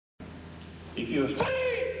If you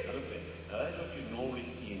now that's what you normally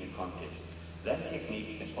see in a contest. That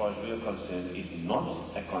technique, as far as we are concerned, is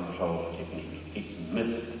not a control technique. It's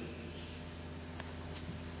missed.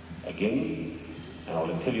 Again, and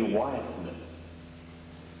I'll tell you why it's missed.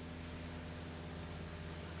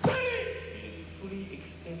 He is fully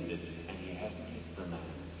extended and he hasn't hit the man.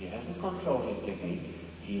 He hasn't controlled his technique.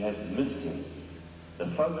 He has missed him. The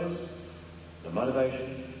focus, the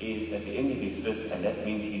motivation is at the end of his fist, and that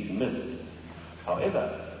means he's missed.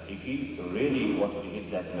 However, if he really wanted to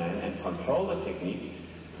hit that man and control the technique,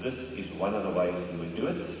 this is one of the ways he would do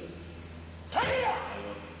it.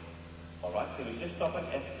 All right, can we just stop it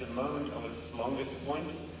at the moment of its longest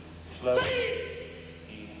point? Slowly.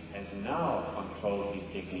 He has now controlled his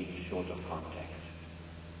technique short of contact.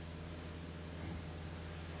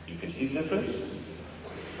 You can see the difference?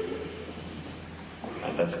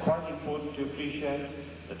 And that's quite important to appreciate,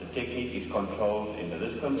 that the technique is controlled in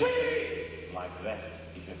this condition. Like that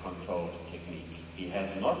is a controlled technique. He has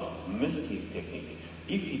not missed his technique.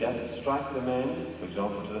 If he doesn't strike the man, for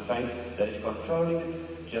example, to the face, that is controlling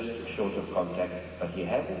it just short of contact, but he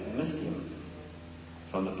hasn't missed him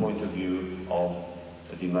from the point of view of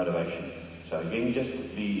the motivation. So again, just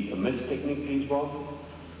the missed technique, please, Bob.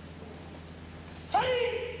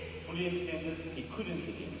 Fully extended, he couldn't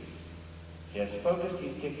hit him. He has focused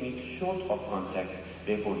his technique short of contact,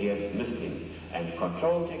 therefore he has missed him. And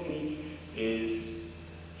control technique is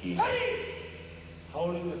he's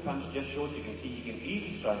holding the punch just short. You can see he can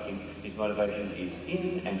easily strike him. His motivation is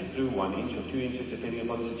in and through 1 inch or 2 inches, depending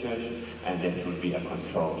upon the situation, and that would be a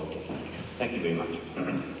controlled technique. Thank you very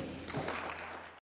much.